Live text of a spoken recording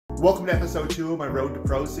Welcome to episode 2 of my Road to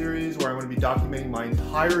Pro series, where I'm going to be documenting my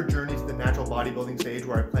entire journey to the natural bodybuilding stage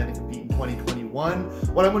where I plan to compete in 2021.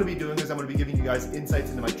 What I'm going to be doing is I'm going to be giving you guys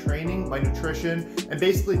insights into my training, my nutrition, and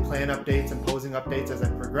basically plan updates and posing updates as I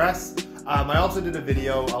progress. I also did a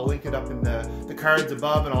video, I'll link it up in the cards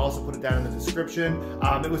above, and I'll also put it down in the description.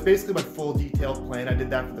 It was basically my full detailed plan. I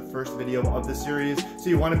did that for the first video of the series,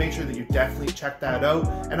 so you want to make sure that you definitely check that out,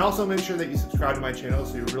 and also make sure that you subscribe to my channel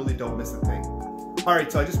so you really don't miss a thing.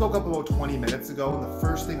 Alright, so I just woke up about 20 minutes ago, and the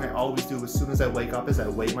first thing I always do as soon as I wake up is I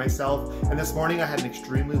weigh myself. And this morning I had an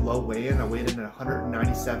extremely low weigh-in. I weighed in at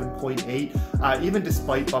 197.8, even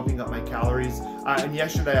despite bumping up my calories. And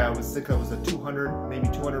yesterday I think I was at 200, maybe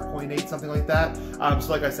 200.8, something like that.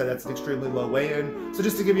 So like I said, that's an extremely low weigh-in. So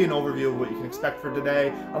just to give you an overview of what you can expect for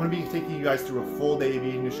today, I'm going to be taking you guys through a full day of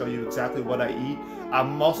eating to show you exactly what I eat.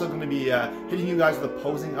 I'm also going to be hitting you guys with a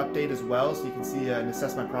posing update as well, so you can see and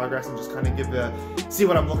assess my progress and just kind of see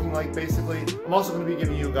what I'm looking like, basically. I'm also going to be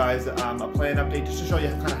giving you guys a plan update just to show you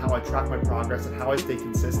kind of how I track my progress and how I stay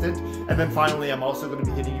consistent. And then finally, I'm also going to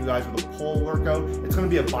be hitting you guys with a pull workout. It's going to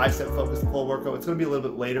be a bicep focused pull workout. It's going to be a little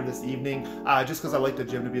bit later this evening, just because I like the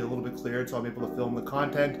gym to be a little bit cleared so I'm able to film the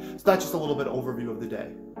content. So that's just a little bit overview of the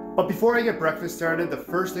day. But before I get breakfast started, the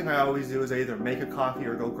first thing I always do is I either make a coffee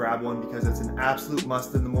or go grab one, because it's an absolute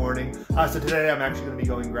must in the morning. So today I'm actually going to be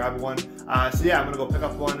going and grab one. So yeah, I'm going to go pick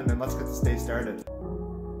up one, and then let's get this day started.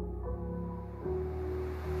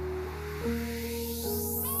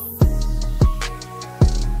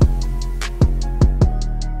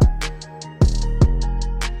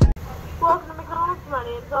 Welcome to McDonald's. My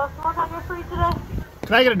name's Austin. What can I get for you today?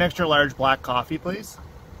 Can I get an extra large black coffee, please?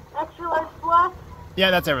 Extra large black. Yeah,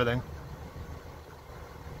 that's everything.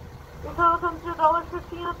 Your total comes to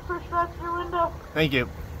 $1.15 at the first drive-thru window. Thank you.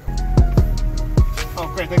 Oh,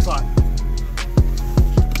 great. Thanks a lot.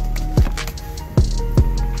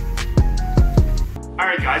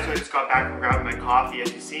 Alright guys, so I just got back from grabbing my coffee.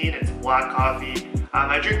 As you've seen, it's black coffee.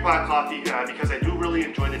 I drink black coffee because I do really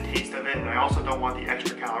enjoy the taste of it, and I also don't want the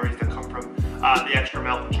extra calories that come from the extra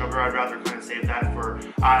milk and sugar. I'd rather kind of save that for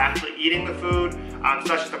actually eating the food. So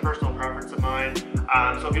that's just a personal preference of mine.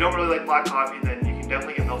 So if you don't really like black coffee, then you can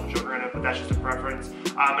definitely get milk and sugar in it, but that's just a preference.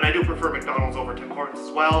 And I do prefer McDonald's over Tim Hortons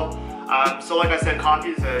as well. So like I said,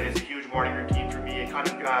 coffee is a huge morning routine for me. It kind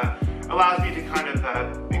of allows me to kind of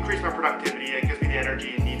increase my productivity. It gives me the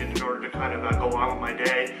energy needed in order to kind of go on with my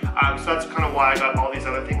day. So that's kind of why I got all these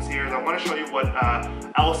other things here. And I want to show you what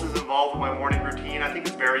else is involved with my morning routine. I think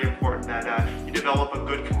it's very important that you develop a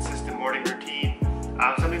good, consistent morning routine.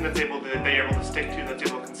 Something that you're able to stick to, that's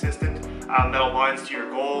able to consistent, that aligns to your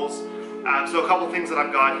goals. So a couple things that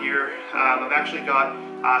I've got here. I've actually got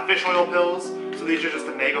fish oil pills. So these are just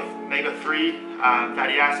omega-3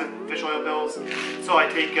 fatty acid fish oil pills. So I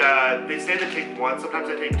take, they say to take one, sometimes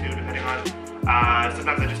I take two, depending on,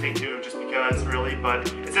 sometimes I just take two just because really,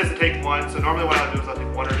 but it says to take one. So normally what I'll do is I'll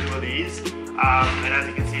take one or two of these. And as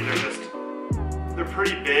you can see, they're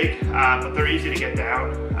pretty big, but they're easy to get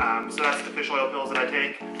down. So that's the fish oil pills that I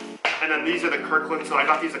take. And then these are the Kirkland, so I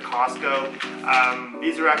got these at Costco.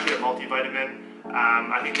 These are actually a multivitamin.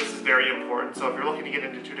 I think this is very important. So if you're looking to get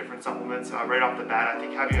into two different supplements right off the bat, I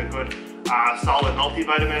think having a good solid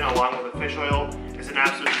multivitamin along with the fish oil is an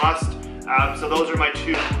absolute must. So those are my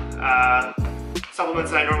two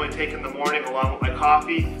supplements that I normally take in the morning along with my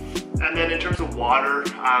coffee. And then in terms of water,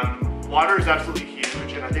 water is absolutely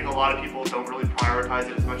huge, and I think a lot of people don't really prioritize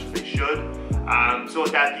it as much as they should. So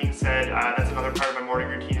with that being said, that's another part of my morning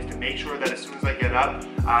routine, is to make sure that as soon as I get up,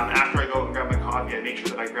 after I go and grab my coffee, I make sure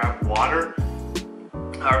that I grab water,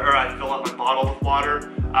 or I fill up my bottle with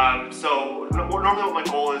water. So normally what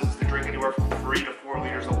my goal is to drink anywhere from 3 to 4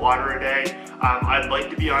 liters of water a day. I'd like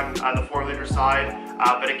to be on the 4 liter side,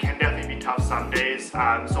 but it can definitely be tough some days.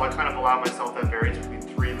 So I kind of allow myself that variance between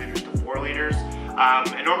 3 liters to 4 liters.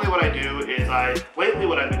 And normally what I do is lately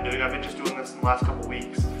what I've been doing, I've been just doing this in the last couple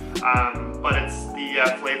weeks, but it's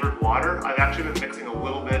the flavored water. I've actually been mixing a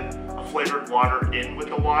little bit of flavored water in with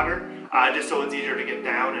the water, just so it's easier to get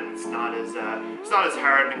down and it's not as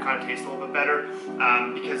hard and kind of tastes a little bit better.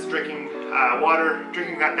 Because drinking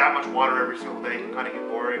that much water every single day can kind of get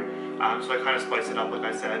boring. So I kind of spice it up, like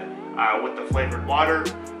I said, with the flavored water.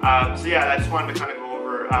 So yeah, I just wanted to kind of go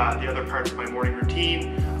over the other parts of my morning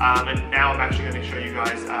routine. And now I'm actually going to show you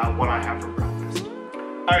guys what I have for breakfast.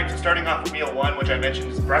 Alright, so starting off with meal 1, which I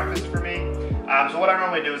mentioned is breakfast for me. So what I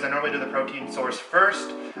normally do is I normally do the protein source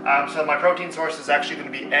first. So my protein source is actually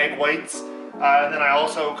going to be egg whites. And then I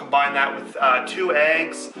also combine that with 2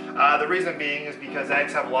 eggs. The reason being is because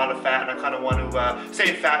eggs have a lot of fat, and I kind of want to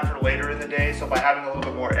save fat for later in the day. So by having a little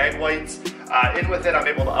bit more egg whites, In with it, I'm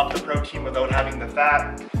able to up the protein without having the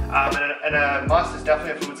fat. And a must is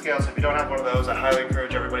definitely a food scale, so if you don't have one of those, I highly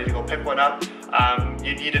encourage everybody to go pick one up.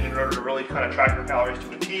 You need it in order to really kind of track your calories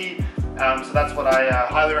to a T. So that's what I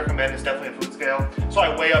highly recommend, is definitely a food scale. So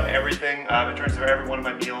I weigh up everything in terms of every one of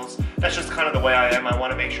my meals. That's just kind of the way I am. I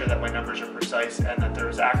want to make sure that my numbers are precise and that they're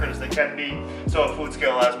as accurate as they can be. So a food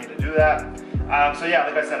scale allows me to do that. So yeah,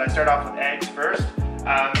 like I said, I start off with eggs first.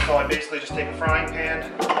 So I basically just take a frying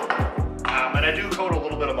pan, and I do coat a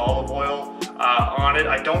little bit of olive oil on it.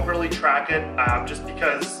 I don't really track it, just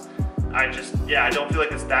because I don't feel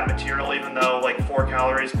like it's that material, even though like 4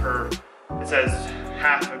 calories per, it says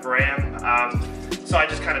half a gram. So I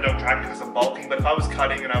just kind of don't track it because I'm bulking. But if I was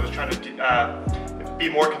cutting and I was trying to be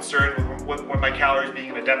more concerned with my calories being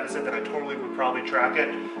in a deficit, then I totally would probably track it.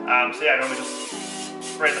 So yeah, I normally just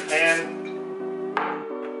spray the pan.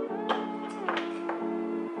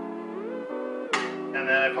 And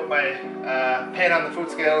then I put my pan on the food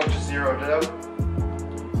scale and just zeroed it out.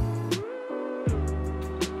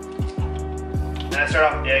 And I start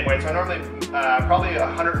off with the egg white. So I normally, probably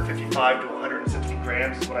 155 to 160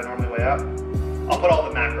 grams is what I normally weigh up. I'll put all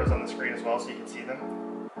the macros on the screen as well so you can see them.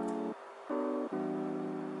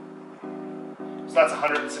 So that's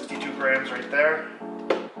 162 grams right there.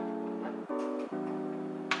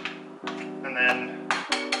 And then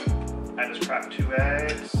I just crack 2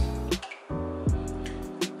 eggs.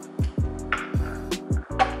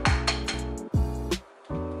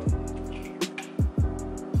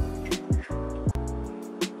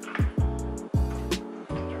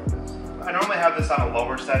 I normally have this on a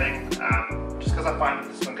lower setting, just because I find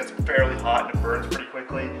that this one gets fairly hot and it burns pretty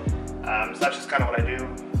quickly. So that's just kind of what I do.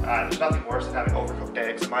 There's nothing worse than having overcooked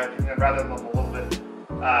eggs, in my opinion. I'd rather them a little bit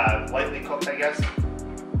lightly cooked, I guess.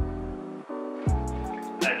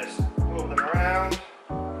 I just move them around.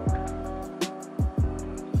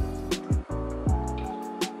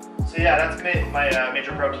 So yeah, that's my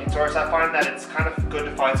major protein source. I find that it's kind of good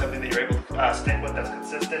to find something that you're able to stick with that's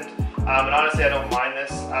consistent. And honestly, I don't mind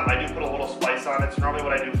this. I do put a little spice on it. So normally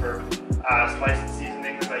what I do for spice and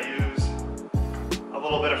seasoning is I use a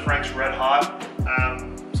little bit of Frank's Red Hot.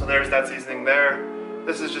 So there's that seasoning there.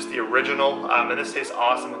 This is just the original, and this tastes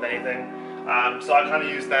awesome with anything. So I kind of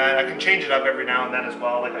use that. I can change it up every now and then as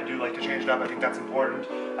well. Like I do like to change it up. I think that's important.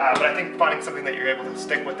 But I think finding something that you're able to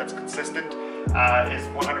stick with that's consistent is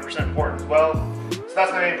 100% important as well. So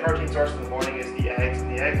that's my main protein source in the morning, is the eggs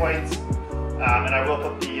and the egg whites. And I will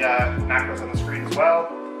put the macros on the screen as well.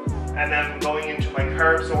 And then going into my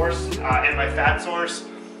carb source and my fat source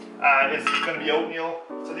is going to be oatmeal.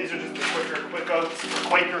 So these are just the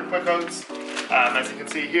Quaker Quick Oats. As you can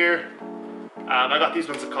see here, I got these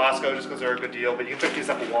ones at Costco just because they're a good deal, but you can pick these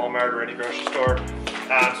up at Walmart or any grocery store.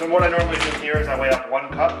 So what I normally do here is I weigh up 1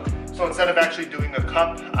 cup. So instead of actually doing a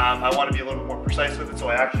cup, I want to be a little bit more precise with it, so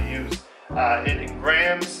I actually use it in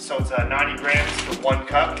grams. So it's 90 grams for 1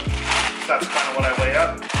 cup. So that's kind of what I weigh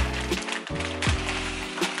up.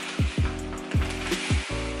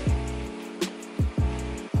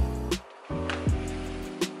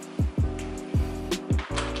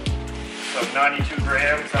 So 92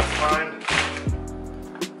 grams, that's fine.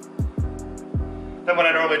 Then what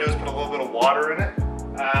I normally do is put a little bit of water in it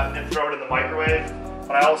and throw it in the microwave.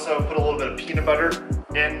 But I also put a little bit of peanut butter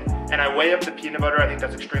in, and I weigh up the peanut butter. I think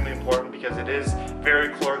that's extremely important because it is very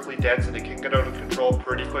calorically dense and it can get out of control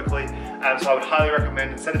pretty quickly. So I would highly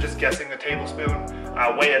recommend, instead of just guessing a tablespoon,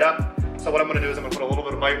 weigh it up. So what I'm going to do is I'm going to put a little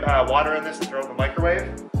bit of water in this and throw it in the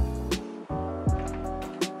microwave.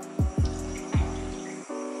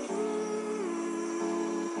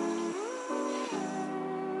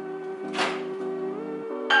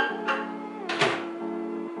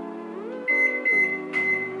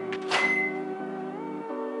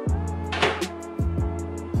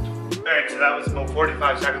 Alright, so that was about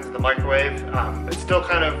 45 seconds in the microwave. It's still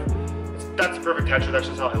kind of, that's the perfect texture, that's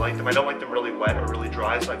just how I like them. I don't like them really wet or really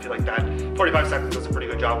dry, so I feel like that 45 seconds does a pretty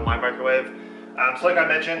good job in my microwave. So like I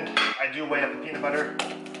mentioned, I do weigh up the peanut butter.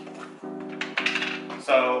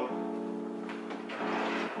 So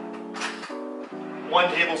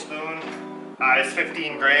 1 tablespoon is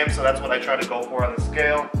 15 grams, so that's what I try to go for on the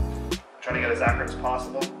scale. I try to get as accurate as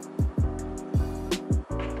possible.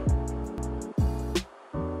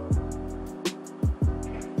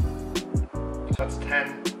 That's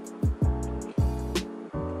 10.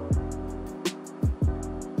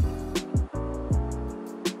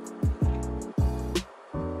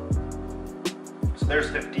 So there's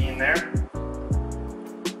 15 there.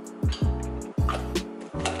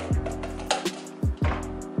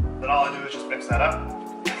 Then all I do is just mix that up.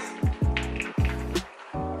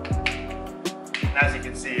 And as you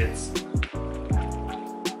can see, it's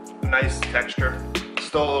nice texture.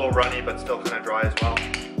 Still a little runny, but still kind of dry as well.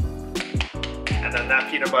 And then that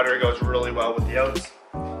peanut butter goes really well with the oats.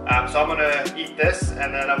 So I'm gonna eat this,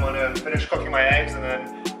 and then I'm gonna finish cooking my eggs, and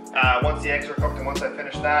then once the eggs are cooked and once I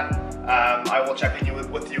finish that, I will check in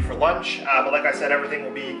with you for lunch. But like I said, everything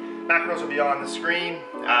will be, macros will be on the screen.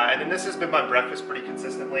 And then this has been my breakfast pretty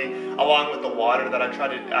consistently, along with the water that I try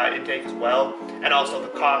to intake as well, and also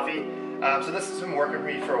the coffee. So this has been working for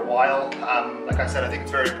me for a while. Like I said, I think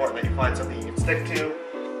it's very important that you find something you can stick to.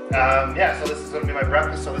 Yeah, so this is going to be my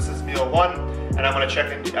breakfast. So this is meal 1, and I'm going to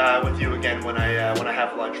check in with you again when I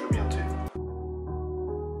have lunch for meal 2.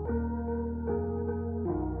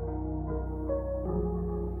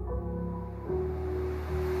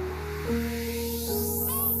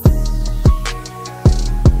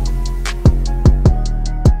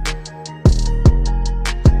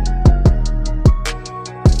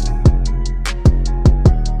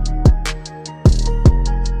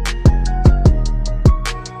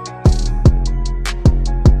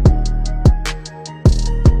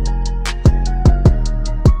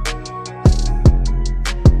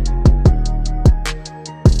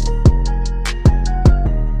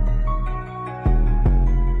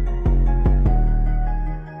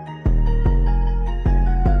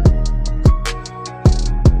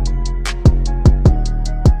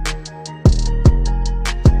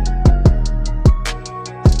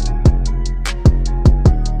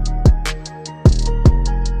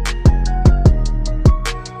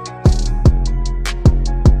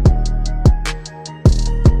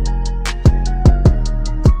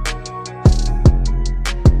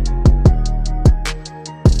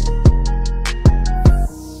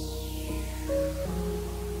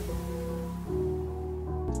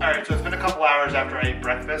 Alright, so it's been a couple hours after I ate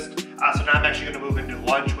breakfast, so now I'm actually going to move into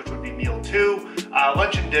lunch, which would be meal 2.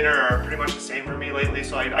 Lunch and dinner are pretty much the same for me lately,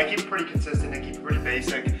 so I keep it pretty consistent and keep it pretty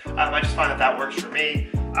basic. I just find that works for me.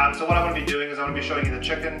 So what I'm going to be doing is I'm going to be showing you the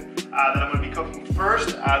chicken that I'm going to be cooking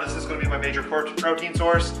first. This is going to be my major protein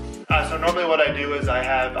source. So normally what I do is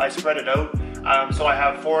I spread it out. So I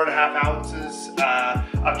have 4.5 ounces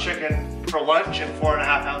of chicken for lunch and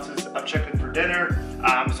 4.5 ounces of chicken for dinner.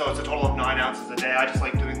 So it's a total of 9 ounces a day. I just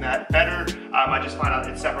like doing that better. I just find out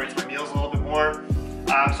it separates my meals a little bit more.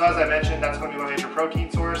 So as I mentioned, that's going to be my major protein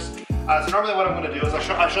source. So normally what I'm going to do is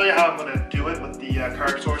I'll show you how I'm going to do it with the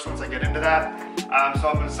carb source once I get into that. So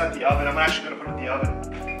I'm going to set the oven. I'm actually going to put it in the oven.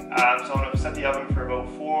 So I'm going to set the oven for about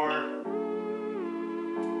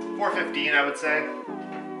 4:15, I would say.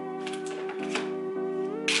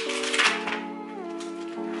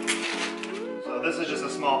 So this is just a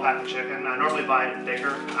small pack of chicken. I normally buy it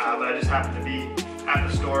bigger, but I just happened to be at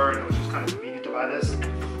the store and it was just kind of convenient to buy this.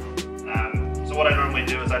 So what I normally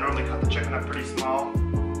do is I normally cut the chicken up pretty small,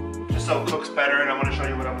 just so it cooks better, and I want to show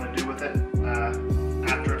you what I'm going to do with it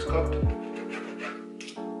after it's cooked.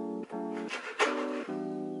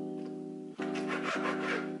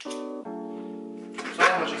 So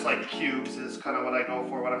almost just like cubes is kind of what I go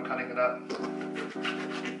for when I'm cutting it up.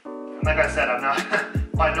 And like I said, I'm not,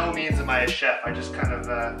 by no means am I a chef. I just kind of,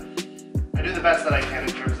 I do the best that I can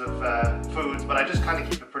in terms of foods, but I just kind of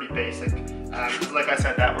keep it pretty basic. Because like I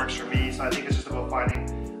said, that works for me, so I think it's just about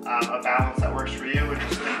finding a balance that works for you and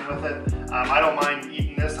just sticking with it. I don't mind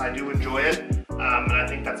eating this, I do enjoy it, and I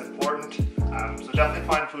think that's important. So definitely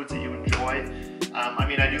find foods that you enjoy. I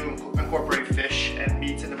mean, I do incorporate fish and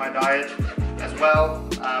meats into my diet as well,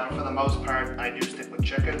 but for the most part, I do stick with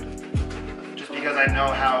chicken, just because I know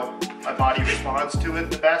how my body responds to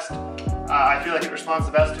it the best. I feel like it responds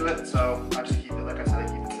the best to it, so I just keep it, like I said, I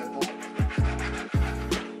keep it simple.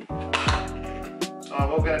 So I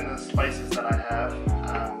will get into the spices that I have.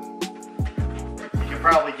 You can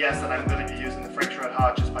probably guess that I'm going to be using the French Red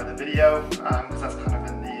Hot just by the video, because that's kind of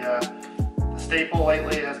been the staple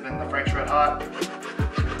lately, has been the French Red Hot.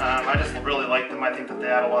 I just really like them. I think that they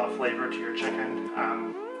add a lot of flavor to your chicken.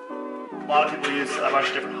 A lot of people use a bunch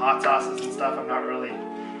of different hot sauces and stuff. I don't really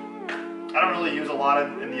use a lot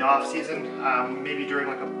in the off season. Maybe during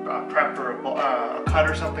like a prep or a cut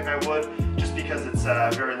or something I would, just because it's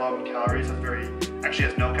very low in calories. It actually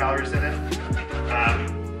has no calories in it.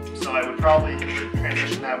 So I would probably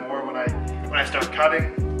transition that more when I start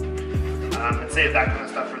cutting, and save that kind of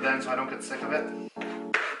stuff for then, so I don't get sick of it.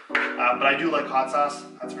 But I do like hot sauce,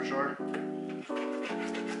 that's for sure.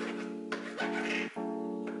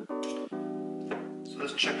 So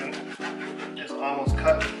this chicken is almost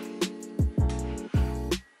cut.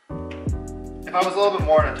 If I was a little bit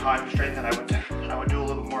more in a time constraint, then I would do a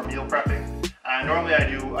little bit more meal prepping. Normally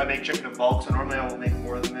I make chicken in bulk, so normally I will make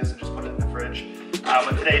more than this and just put it in the fridge.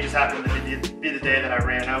 But today just happened to be the day that I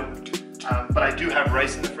ran out. But I do have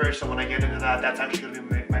rice in the fridge, so when I get into that, that's actually going to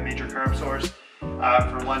be my major carb source.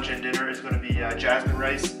 For lunch and dinner is going to be jasmine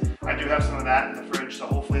rice. I do have some of that in the fridge, so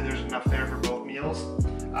hopefully there's enough there for both meals.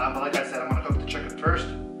 But like I said, I'm going to cook the chicken first,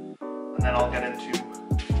 and then I'll get into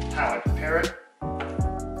how I prepare it,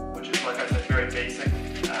 which is, like I said, very basic.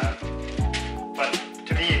 But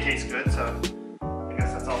to me, it tastes good, so I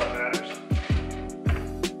guess that's all that matters.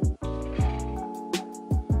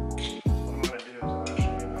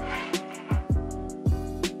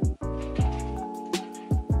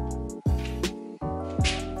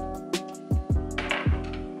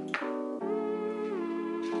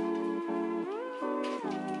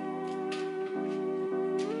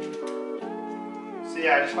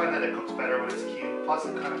 Yeah, I just find that it cooks better when it's cubed. Plus,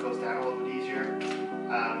 it kind of goes down a little bit easier.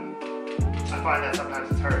 I find that sometimes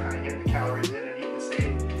it's hard kind of getting the calories in and eating the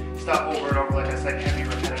same stuff over and over. Like I said, can be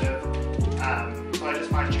repetitive. So I just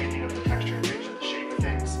find changing up the texture and changing the shape of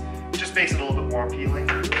things just makes it a little bit more appealing.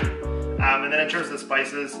 And then in terms of the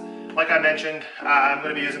spices, like I mentioned, I'm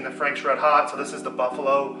going to be using the Frank's Red Hot. So this is the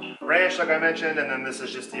Buffalo Ranch, like I mentioned, and then this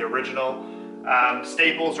is just the original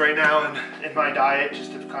staples right now in my diet,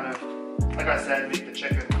 just to kind of, like I said, make the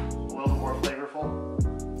chicken a little bit more flavorful.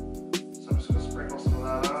 So I'm just going to sprinkle some of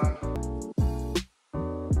that on.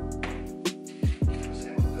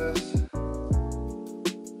 Same with this.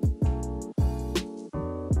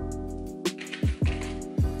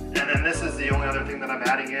 And then this is the only other thing that I'm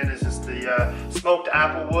adding in is just the smoked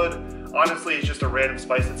applewood. Honestly, it's just a random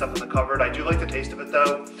spice that's up in the cupboard. I do like the taste of it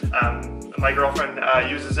though. My girlfriend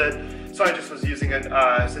uses it. So I just was using it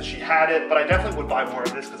since she had it, but I definitely would buy more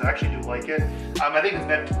of this because I actually do like it. I think it's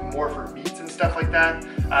meant more for meats and stuff like that,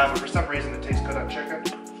 but for some reason it tastes good on chicken.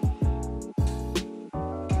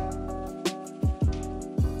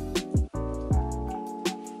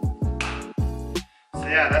 So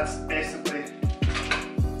yeah, that's basically,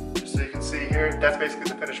 just so you can see here, that's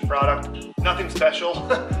basically the finished product. Nothing special,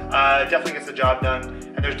 definitely gets the job done,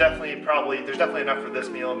 and there's definitely enough for this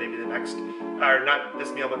meal and maybe the next, or not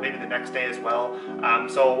this meal, but maybe the next day as well.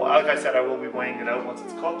 So like I said, I will be weighing it out once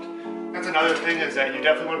it's cooked. That's another thing, is that you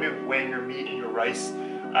definitely want to be weighing your meat and your rice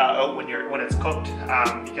out when it's cooked,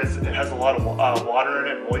 because it has a lot of water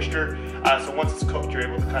in it, moisture. So once it's cooked, you're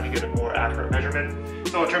able to kind of get a more accurate measurement.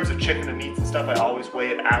 So in terms of chicken and meats and stuff, I always weigh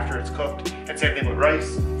it after it's cooked, and same thing with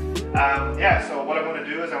rice. Yeah, so what I'm going to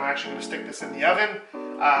do is I'm actually going to stick this in the oven.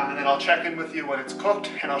 And then I'll check in with you when it's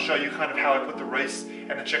cooked, and I'll show you kind of how I put the rice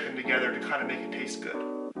and the chicken together to kind of make it taste good.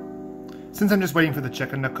 Since I'm just waiting for the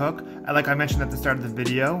chicken to cook, like I mentioned at the start of the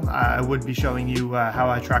video, I would be showing you how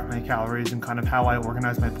I track my calories and kind of how I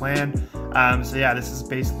organize my plan. So yeah, this is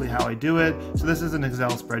basically how I do it. So this is an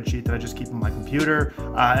Excel spreadsheet that I just keep on my computer,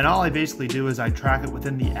 and all I basically do is I track it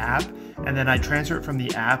within the app, and then I transfer it from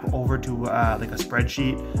the app over to like a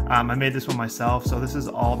spreadsheet. I made this one myself, so this is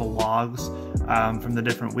all the logs from the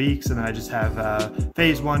different weeks, and then I just have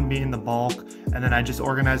phase 1 being the bulk, and then I just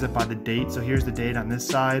organize it by the date. So here's the date on this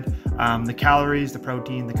side, the calories, the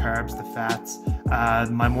protein, the carbs, the fats,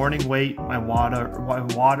 my morning weight, my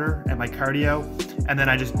water and my cardio, and then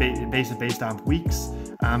I just base it based on weeks.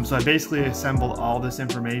 So I basically assembled all this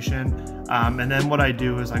information, and then what I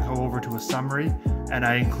do is I go over to a summary, and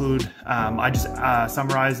I include, I just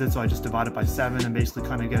summarize it, so I just divide it by 7 and basically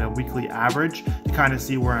kind of get a weekly average to kind of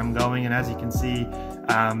see where I'm going. And as you can see,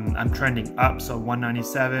 I'm trending up, so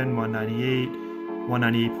 197, 198,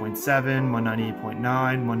 198.7, 198.9,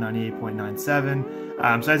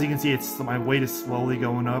 198.97. So as you can see, my weight is slowly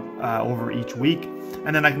going up over each week,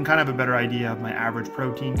 and then I can kind of have a better idea of my average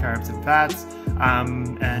protein, carbs, and fats,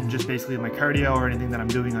 and just basically my cardio or anything that I'm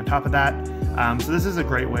doing on top of that. So this is a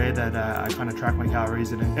great way that I kind of track my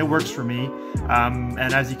calories, and it works for me.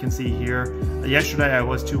 And as you can see here, yesterday I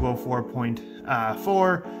was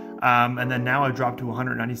 204.4, and then now I dropped to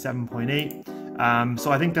 197.8.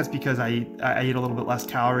 So I think that's because I eat a little bit less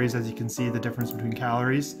calories, as you can see the difference between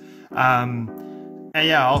calories. And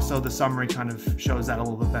yeah, also the summary kind of shows that a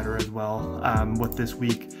little bit better as well. With this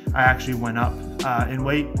week, I actually went up in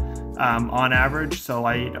weight on average, so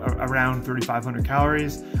I ate around 3,500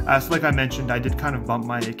 calories. So like I mentioned, I did kind of bump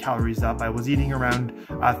my calories up. I was eating around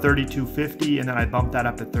 3,250, and then I bumped that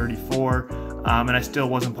up to 34, and I still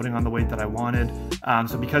wasn't putting on the weight that I wanted.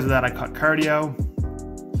 So because of that, I cut cardio.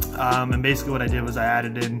 And basically what I did was I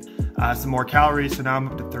added in some more calories, so now I'm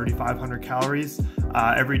up to 3,500 calories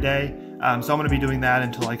every day. So I'm going to be doing that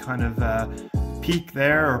until I kind of peak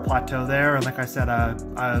there or plateau there. And like I said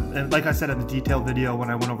in the detailed video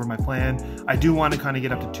when I went over my plan, I do want to kind of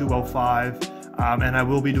get up to 205 and I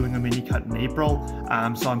will be doing a mini cut in April.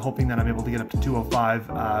 So I'm hoping that I'm able to get up to 205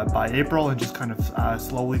 by April, and just kind of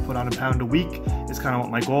slowly put on a pound a week is kind of what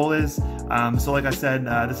my goal is. So like I said,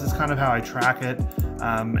 this is kind of how I track it.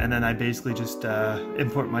 And then I basically just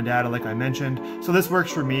input my data like I mentioned. So this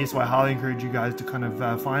works for me, so I highly encourage you guys to kind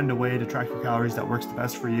of find a way to track your calories that works the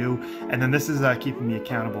best for you. And then this is keeping me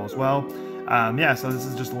accountable as well. Yeah, so this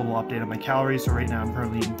is just a little update on my calories. So right now I'm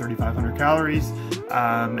currently eating 3,500 calories,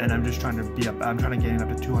 and I'm just trying to gain up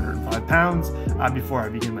to 205 pounds before I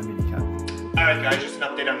begin my mini cut. All right guys, just an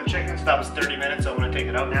update on the chicken. So that was 30 minutes, so I'm gonna take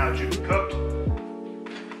it out now. It should be cooked.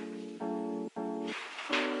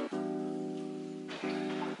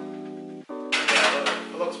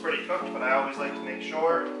 Pretty cooked, but I always like to make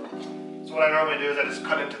sure. So what I normally do is I just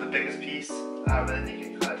cut into the biggest piece, and then you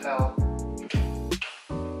can kind of tell.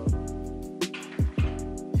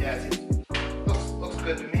 Yeah, it seems, looks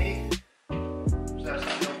good to me. Just have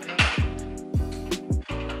some real pink.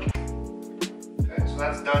 Okay, so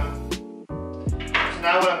that's done. So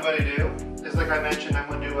now what I'm going to do is, like I mentioned, I'm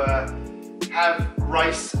going to have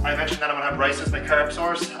rice. I mentioned that I'm going to have rice as my carb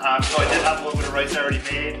source. So I did have a little bit of rice already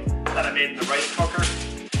made that I made in the rice cooker.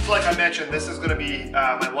 So like I mentioned, this is going to be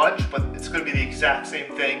my lunch, but it's going to be the exact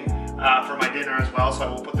same thing for my dinner as well. So I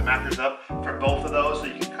will put the macros up for both of those so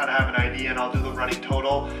you can kind of have an idea, and I'll do the running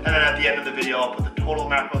total. And then at the end of the video, I'll put the total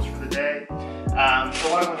macros for the day. So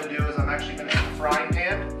what I'm going to do is I'm actually going to get a frying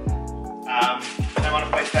pan. And I want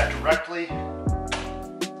to place that directly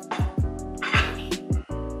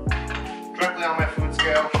on my food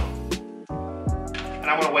scale. And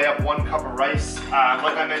I'm going to weigh up 1 cup of rice.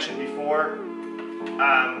 Like I mentioned before,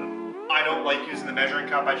 I don't like using the measuring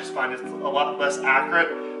cup. I just find it's a lot less accurate.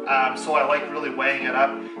 So I like really weighing it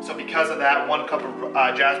up. So because of that, 1 cup of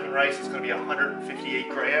jasmine rice is going to be 158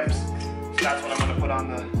 grams. So that's what I'm going to put on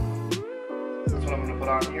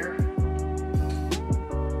here.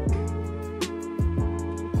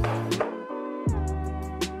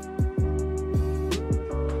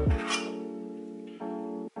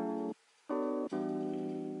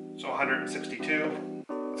 So 162.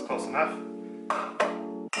 That's close enough.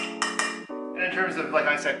 In terms of, like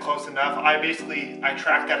I said, close enough, I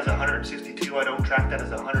track that as 162. I don't track that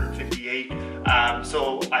as 158.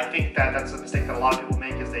 So I think that's a mistake that a lot of people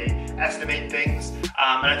make, is they estimate things. And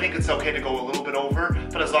I think it's okay to go a little bit over,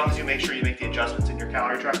 but as long as you make sure you make the adjustments in your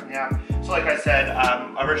calorie tracking app. So like I said,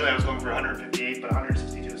 originally I was going for 158, but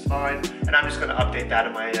 162 is fine. And I'm just going to update that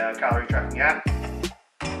in my calorie tracking app.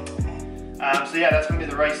 So yeah, that's going to be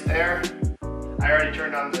the rice there. I already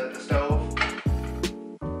turned on the stove.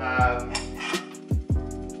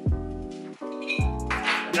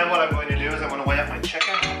 And then what I'm going to do is I'm going to weigh up my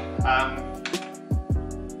chicken. I'm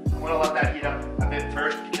going to let that heat up a bit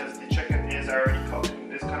first, because the chicken is already cooked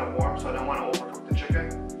and it is kind of warm, so I don't want to overcook the chicken.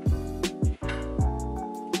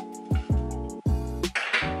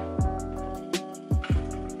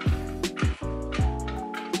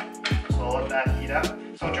 So I'll let that heat up.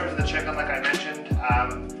 So in terms of the chicken, like I mentioned,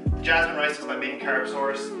 the jasmine rice is my main carb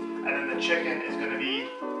source, and then the chicken is going to be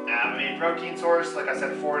my main protein source. Like I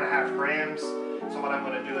said, 4.5 grams. So what I'm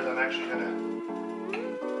going to do is I'm actually going to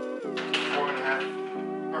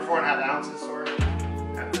 4.5 ounces, sorry.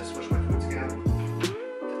 I have to switch my food scale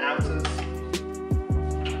to ounces.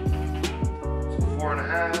 So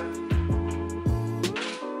 4.5.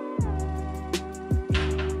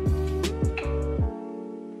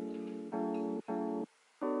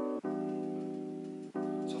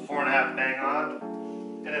 So 4.5 bang on.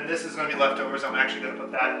 And then this is going to be leftovers. I'm actually going to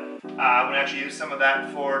put that, I'm going to actually use some of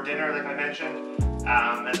that for dinner, like I mentioned.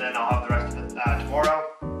 And then I'll have the rest of it tomorrow.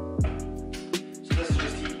 So this is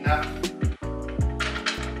just heating up.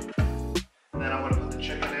 And then I'm going to put the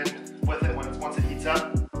chicken in with it once it heats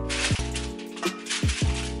up.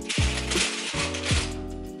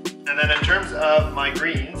 And then in terms of my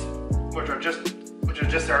greens, which are just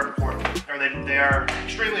important, or they are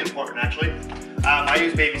extremely important actually. I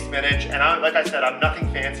use baby spinach, and like I said, I'm nothing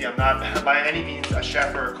fancy. I'm not by any means a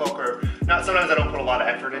chef or a cook, or not. Sometimes I don't put a lot of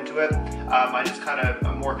effort into it. I just kind of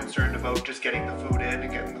am more concerned about just getting the food in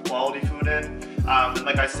and getting the quality food in. And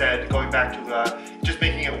like I said, going back to just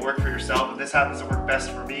making it work for yourself, and this happens to work best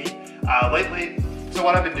for me lately. So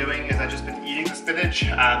what I've been doing is I've just been eating the spinach.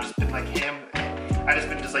 Just been like I just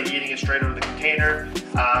been eating it straight out of the container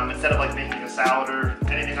instead of like making a salad or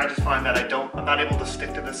anything. I just find that I'm not able to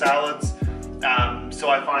stick to the salads. So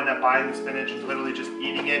I find that buying the spinach and literally just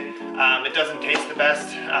eating it, it doesn't taste the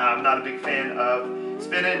best. I'm not a big fan of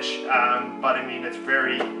spinach, but I mean, it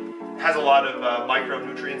has a lot of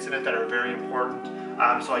micronutrients in it that are very important.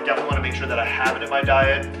 So I definitely want to make sure that I have it in my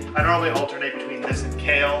diet. I normally alternate between this and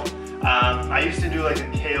kale. I used to do like a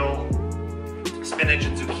kale spinach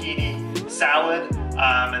and zucchini salad,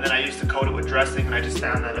 and then I used to coat it with dressing, and I just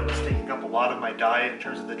found that it was taking up a lot of my diet in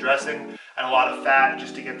terms of the dressing and a lot of fat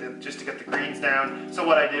just to get the greens down. So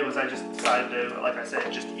what I did was I just decided to, like I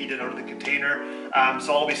said, just eat it out of the container.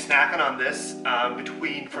 So I'll be snacking on this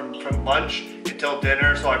between from lunch until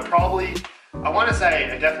dinner. So I want to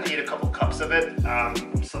say I definitely eat a couple cups of it.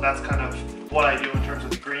 So that's kind of what I do in terms of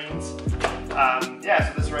the greens. Yeah,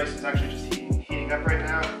 so this rice is actually just heating up right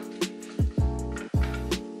now.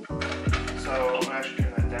 So I'm gonna actually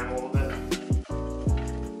turn that down a little bit.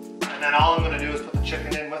 And then all I'm gonna do is put the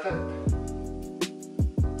chicken in with it.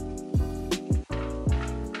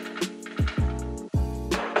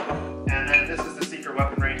 And then this is the secret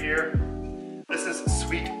weapon right here. This is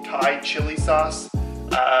sweet Thai chili sauce.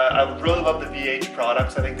 I really love the VH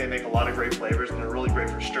products. I think they make a lot of great flavors, and they're really great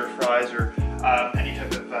for stir fries or any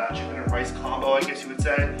type of chicken and rice combo, I guess you would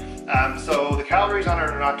say. So the calories on it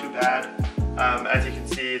are not too bad. As you can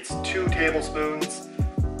see, it's 2 tablespoons.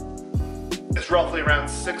 It's roughly around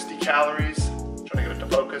 60 calories. I'm trying to get it to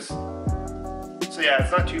focus. So yeah,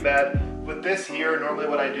 it's not too bad. With this here, normally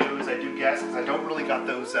what I do is I do guess, because I don't really got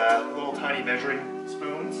those little tiny measuring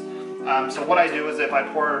spoons. So what I do is if I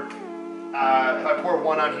pour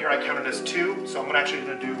one on here, I count it as 2. So I'm actually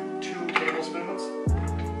going to do 2 tablespoons.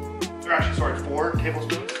 Or actually, sorry, 4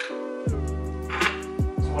 tablespoons.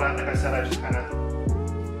 So like I said, I just kind of.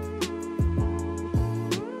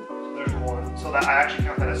 So there's 1. So that I actually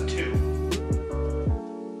count that as 2.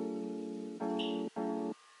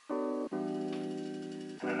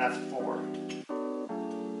 And then that's 4.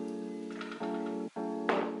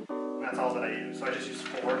 And that's all that I use. So I just use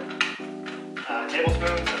 4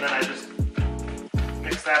 tablespoons, and then I just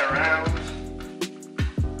mix that around.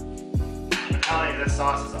 I'm telling you, this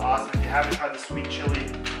sauce is awesome. If you haven't tried the sweet chili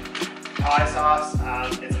Thai sauce,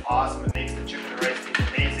 it's awesome. It makes the chicken and rice taste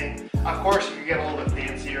amazing. Of course, you can get a little bit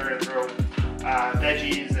fancier and throw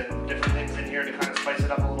veggies and different things in here to kind of spice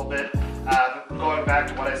it up a little bit. But going back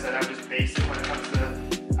to what I said, I'm just basic when it comes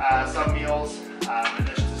to some meals, and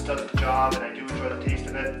this just does the job, and I do enjoy the taste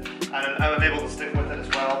of it. And I'm able to stick with it as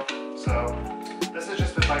well. So this has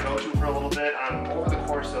just been my go-to for a little bit. Over the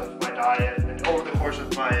course of my diet and over the course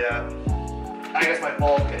of my, I guess my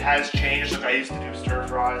bulk, it has changed. Like I used to do stir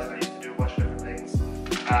fries, and I used to do a bunch of different things.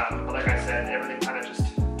 But like I said, everything kind of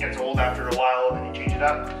just gets old after a while, and then you change it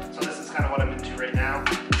up. So this is kind of what I'm into right now.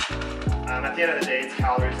 At the end of the day, it's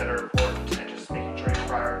calories that are important, and just making sure you're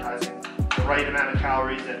prioritizing the right amount of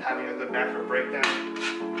calories and having a good macro breakdown.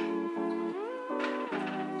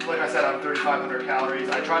 Like I said, I'm 3,500 calories.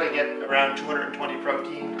 I try to get around 220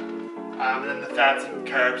 protein, and then the fats and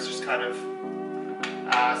carbs just kind of,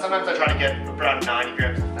 sometimes I try to get around 90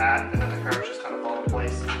 grams of fat, and then the carbs just kind of fall in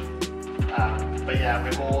place. But yeah, my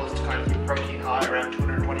goal is to kind of keep protein high around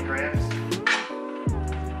 220 grams.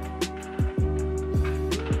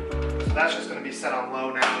 So that's just going to be set on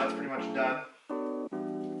low now. That's pretty much done.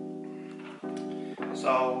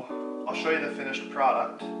 So I'll show you the finished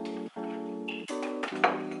product.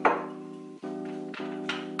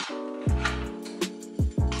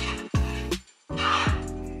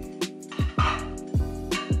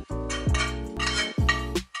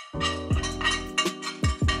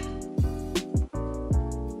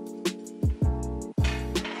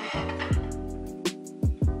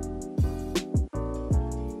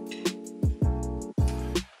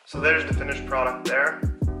 So there's the finished product there.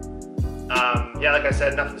 Yeah, like I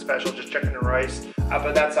said, nothing special, just chicken and rice.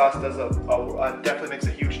 But that sauce does definitely makes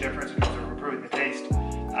a huge difference in terms of improving the taste.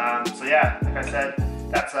 So yeah, like I said,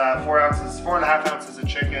 that's 4.5 ounces of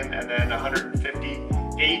chicken, and then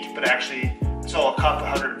 158, but actually, so a cup,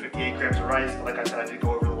 158 grams of rice. But like I said, I did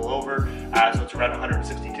go over a little over, so it's around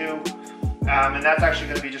 162. And that's actually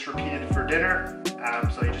going to be just repeated for dinner.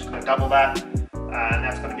 So you're just going to double that. And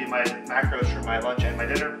that's going to be my macros for my lunch and my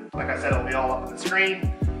dinner. Like I said, it'll be all up on the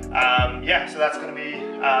screen. Yeah, so that's going to be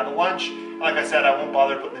the lunch. Like I said, I won't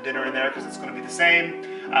bother putting the dinner in there because it's going to be the same.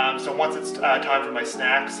 So once it's time for my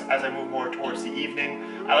snacks, as I move more towards the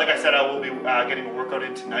evening, like I said, I will be getting a workout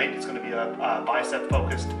in tonight. It's going to be a bicep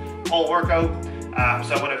focused full workout.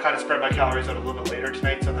 So I'm going to kind of spread my calories out a little bit later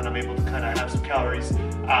tonight, so then I'm able to kind of have some calories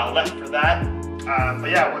left for that. But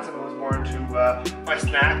yeah, once it moves more into my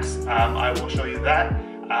snacks, I will show you that.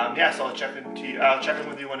 Yeah, so I'll check in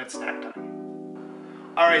with you when it's snack time.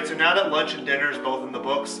 Alright, so now that lunch and dinner is both in the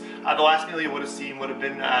books, the last meal you would have seen would have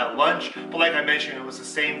been lunch, but like I mentioned, it was the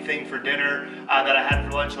same thing for dinner that I had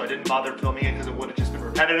for lunch, so I didn't bother filming it because it would have just been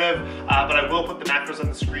repetitive. repetitive, but I will put the macros on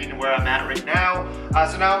the screen and where I'm at right now.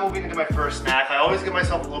 So now I'm moving into my first snack. I always give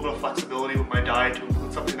myself a little bit of flexibility with my diet to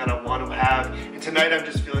include something that I want to have. And tonight I'm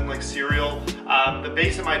just feeling like cereal. The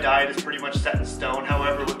base of my diet is pretty much set in stone.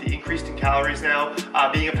 However, with the increase in calories now,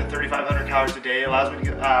 being up to 3,500 calories a day allows me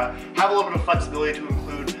to have a little bit of flexibility to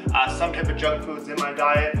include some type of junk foods in my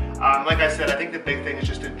diet. Like I said, I think the big thing is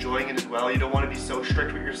just enjoying it as well. You don't want to be so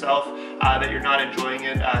strict with yourself that you're not enjoying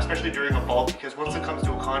it, especially during a bulk, because once it comes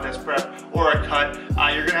to a contest prep or a cut,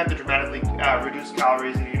 you're going to have to dramatically reduce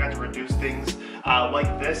calories, and you're going to have to reduce things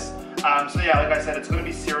like this. So yeah, like I said, it's going to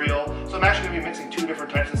be cereal. So I'm actually going to be mixing two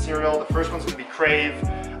different types of cereal. The first one's going to be Crave.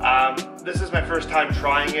 This is my first time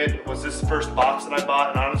trying it. It was this first box that I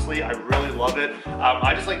bought, and honestly, I really love it.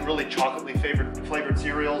 I just like really chocolately flavored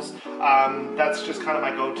cereals. That's just kind of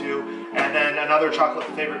my go-to. And then another chocolate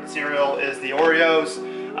favorite cereal is the Oreos.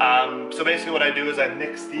 So basically what I do is I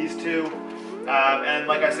mix these two. And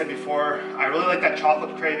like I said before, I really like that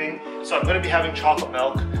chocolate craving. So I'm going to be having chocolate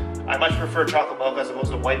milk. I much prefer chocolate milk as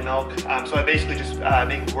opposed to white milk. So I basically just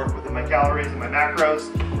make it work within my calories and my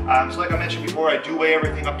macros. So like I mentioned before, I do weigh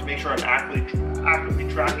everything up to make sure I'm actively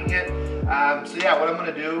tracking it. So yeah, what I'm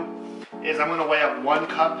going to do is I'm going to weigh up 1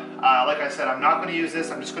 cup. Like I said, I'm not going to use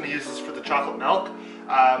this. I'm just going to use this for the chocolate milk.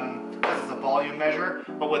 This is a volume measure.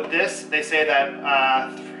 But with this, they say that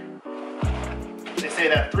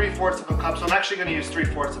 3/4 of a cup. So I'm actually going to use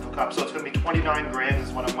 3/4 of a cup. So it's going to be 29 grams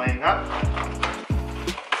is what I'm weighing up.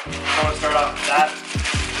 I'm going to start off with that.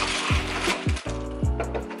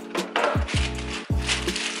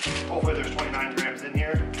 Hopefully there's 29 grams in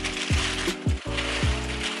here.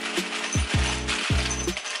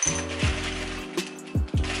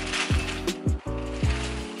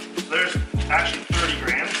 So there's actually 30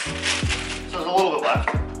 grams. So there's a little bit left.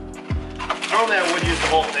 Normally I would use the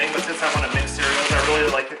whole thing, but since I want to mix cereals,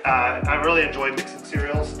 I really enjoy mixing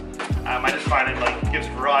cereals. I just find it gives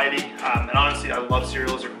variety, and honestly I love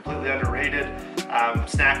cereals. They're completely underrated.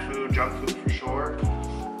 Snack food, junk food for sure.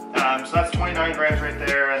 So that's 29 grams right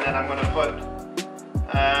there, and then I'm going to put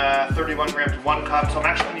 31 grams, 1 cup. So I'm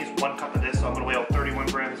actually going to use 1 cup of this, so I'm going to weigh out 31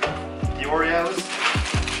 grams of the Oreos.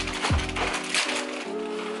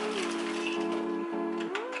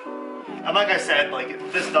 And like I said,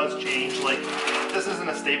 this does change. This isn't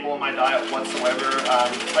a staple in my diet whatsoever.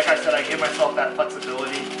 Like I said, I give myself that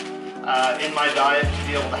flexibility in my diet to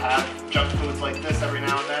be able to have junk foods like this every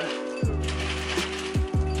now and then.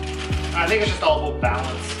 I think it's just all about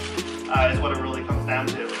balance is what it really comes down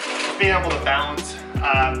to. Just being able to balance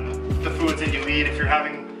the foods that you eat. If you're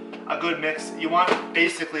having a good mix, you want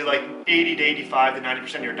basically 80 to 85 to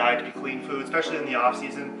 90% of your diet to be clean food, especially in the off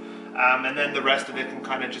season. And then the rest of it can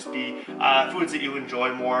kind of just be foods that you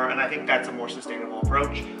enjoy more, and I think that's a more sustainable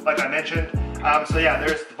approach, like I mentioned. So yeah,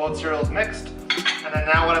 there's both cereals mixed, and then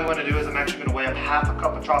now what I'm going to do is I'm actually going to weigh up 1/2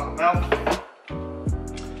 cup of chocolate milk.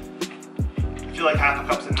 I feel like 1/2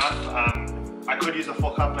 cup's enough. I could use a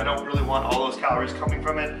full cup, but I don't really want all those calories coming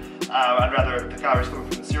from it. I'd rather the calories coming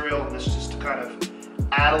from the cereal, and this is just to kind of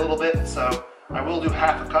add a little bit, so I will do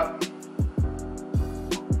 1/2 cup.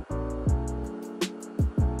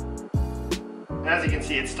 And as you can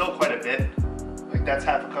see, it's still quite a bit. That's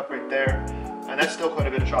 1/2 cup right there, and that's still quite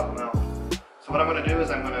a bit of chocolate milk. So what I'm going to do is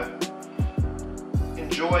I'm going to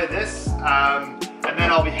enjoy this, and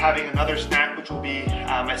then I'll be having another snack, which will be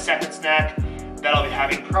my second snack that I'll be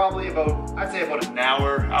having probably I'd say about an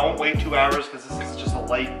hour. I won't wait 2 hours because this is just a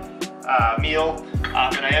light meal,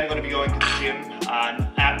 and I am going to be going to the gym,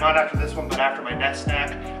 not after this one, but after my next snack.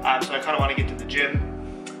 So I kind of want to get to the gym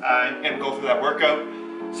and go through that workout.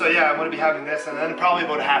 So yeah, I'm going to be having this, and then probably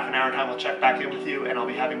about a half an hour time I'll check back in with you, and I'll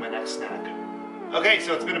be having my next snack. Okay,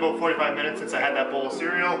 so it's been about 45 minutes since I had that bowl of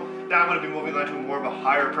cereal. Now I'm going to be moving on to more of a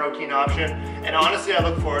higher protein option, and honestly I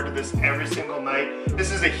look forward to this every single night. This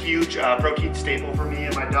is a huge protein staple for me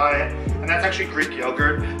in my diet, and that's actually Greek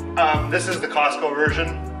yogurt. This is the Costco version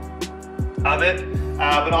of it,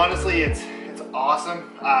 but honestly it's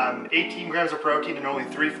awesome. 18 grams of protein and only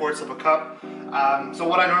 3/4 of a cup. So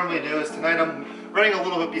what I normally do is tonight I'm running a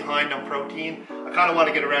little bit behind on protein. I kind of want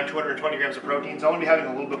to get around 220 grams of protein, so I'm going to be having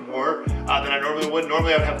a little bit more than I normally would.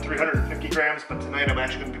 Normally I would have 350 grams, but tonight I'm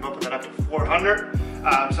actually going to be bumping that up to 400.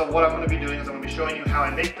 So what I'm going to be doing is I'm going to be showing you how I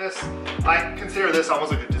make this. I consider this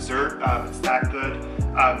almost like a dessert. It's that good.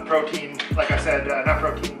 Protein, like I said, not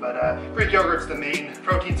protein, but Greek yogurt's the main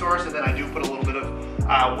protein source, and then I do put a little bit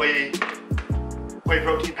of whey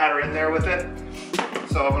protein powder in there with it.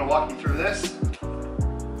 So I'm going to walk you through this.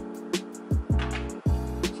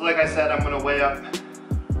 So like I said, I'm going to weigh up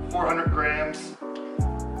 400 grams.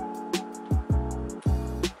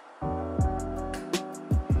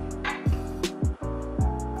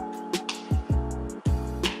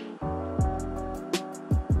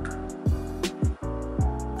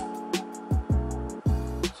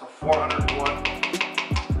 401,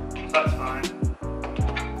 so that's fine.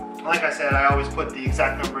 Like I said, I always put the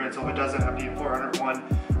exact number in, so if it does end up being 401,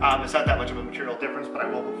 it's not that much of a material difference, but I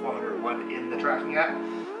will put 401 in the tracking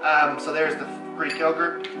app. So there's the Greek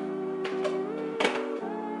yogurt. And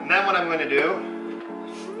then what I'm going to do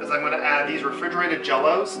is I'm going to add these refrigerated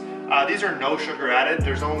jellos. These are no sugar added.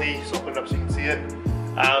 There's only, so I'll put it up so you can see it.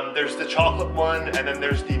 There's the chocolate one, and then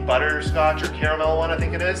there's the butterscotch or caramel one, I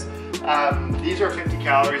think it is. These are 50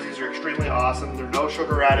 calories. These are extremely awesome. They're no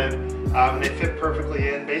sugar added. They fit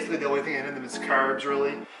perfectly in. Basically, the only thing in them is carbs,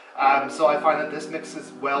 really. So I find that this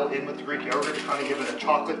mixes well in with the Greek yogurt to kind of give it a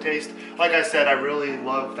chocolate taste. Like I said, I really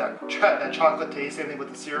love that chocolate taste, same thing with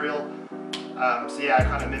the cereal. So yeah, I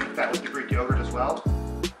kind of mimic that with the Greek yogurt as well.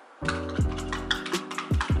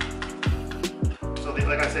 So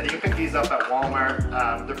like I said, you can pick these up at Walmart.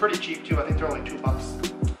 They're pretty cheap too. I think they're only $2.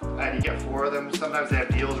 And you get 4 of them. Sometimes they have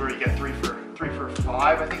deals where you get 3 for $5,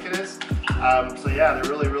 I think it is. So yeah,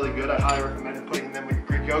 they're really, really good. I highly recommend putting them with your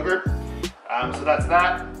Greek yogurt. So that's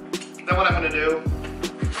that. Then what I'm going to do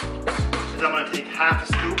is I'm going to take half a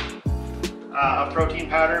scoop of protein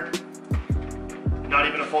powder. Not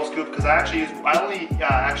even a full scoop, because I only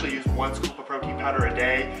actually use 1 scoop of protein powder a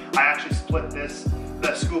day. I actually split the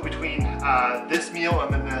scoop between this meal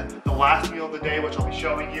and then the last meal of the day, which I'll be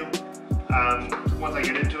showing you once I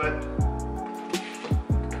get into it.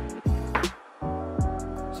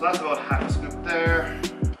 So that's about half a scoop there.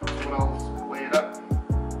 So I'll weigh it up. So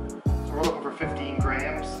we're looking for 15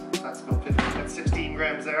 grams. So that's about 16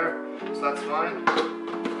 grams there. So that's fine.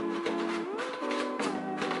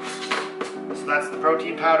 So that's the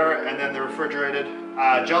protein powder and then the refrigerated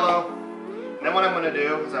Jell-O. And then what I'm going to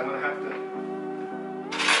do is I'm going to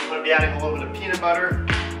be adding a little bit of peanut butter.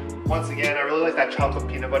 Once again, I really like that chocolate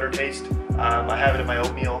peanut butter taste. I have it in my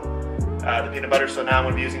oatmeal, the peanut butter, so now I'm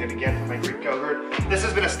going to be using it again for my Greek yogurt. This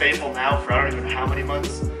has been a staple now for I don't even know how many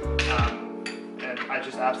months, and I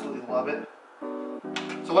just absolutely love it.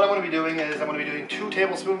 So what I'm going to be doing is I'm going to be doing 2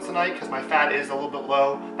 tablespoons tonight because my fat is a little bit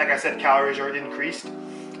low. Like I said, calories are increased.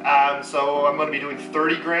 So I'm going to be doing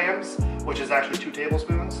 30 grams, which is actually 2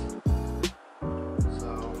 tablespoons.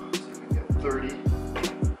 So let's see if we can get 30.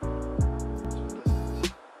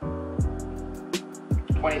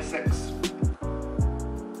 26.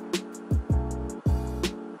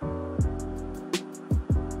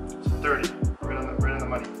 So 30, right on the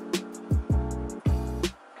money.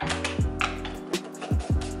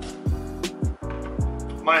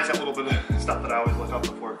 Minus that little bit of stuff that I always look up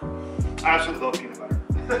before. I absolutely love peanut butter,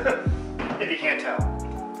 if you can't tell.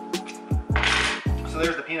 So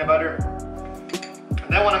there's the peanut butter.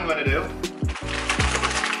 And then what I'm going to do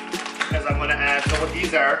is I'm going to add, so what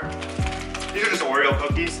these are just Oreo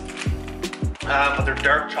cookies, but they're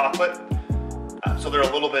dark chocolate. So they're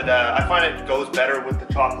a little bit, I find it goes better with the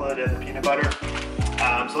chocolate and the peanut butter.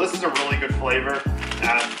 So this is a really good flavor.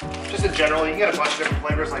 Just in general, you can get a bunch of different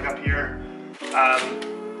flavors like up here.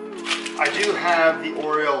 I do have the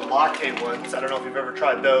Oreo latte ones. I don't know if you've ever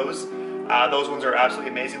tried those. Those ones are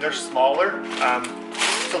absolutely amazing. They're smaller,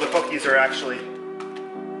 so the cookies are actually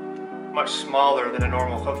much smaller than a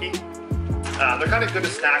normal cookie. They're kind of good to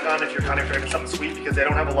snack on if you're kind of craving something sweet because they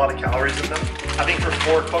don't have a lot of calories in them. I think for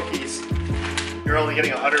 4 cookies, you're only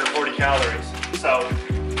getting 140 calories. So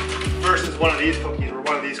versus one of these cookies, where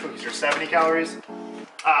one of these cookies are 70 calories.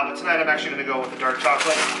 But tonight I'm actually going to go with the dark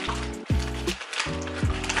chocolate.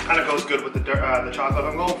 Kind of goes good with the chocolate.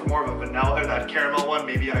 I'm going for more of a vanilla, or that caramel one.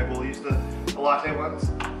 Maybe I will use the latte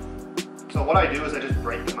ones. So what I do is I just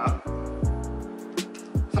break them up.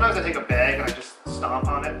 Sometimes I take a bag and I just stomp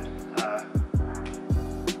on it.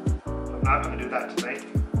 I'm not going to do that tonight.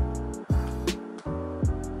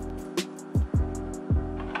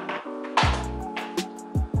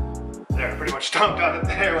 There, I pretty much stomped on it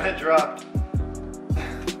there when it dropped.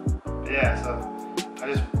 Yeah, so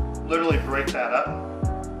I just literally break that up.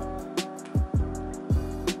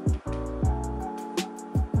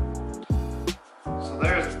 So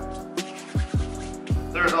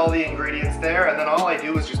there's all the ingredients there, and then all I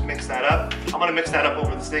do is just mix that up. I'm going to mix that up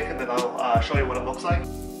over the stick and then I'll show you what it looks like.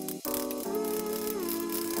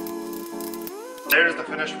 There's the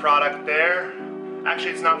finished product there.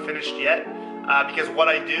 Actually, it's not finished yet because what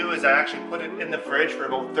I do is I actually put it in the fridge for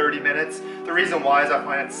about 30 minutes. The reason why is I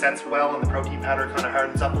find it sets well and the protein powder kind of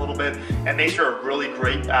hardens up a little bit and makes for a really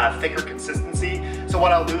great thicker consistency. So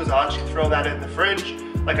what I'll do is I'll actually throw that in the fridge.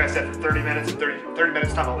 Like I said, for 30 minutes, and 30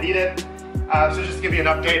 minutes time I'll eat it. So just to give you an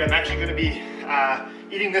update, I'm actually going to be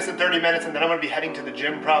eating this in 30 minutes and then I'm going to be heading to the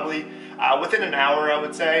gym probably within an hour, I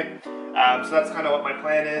would say. So that's kind of what my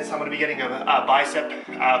plan is. I'm going to be getting a bicep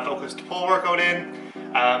focused pull workout in.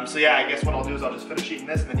 So yeah, I guess what I'll do is I'll just finish eating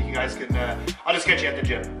this, and then you guys can, I'll just catch you at the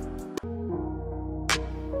gym.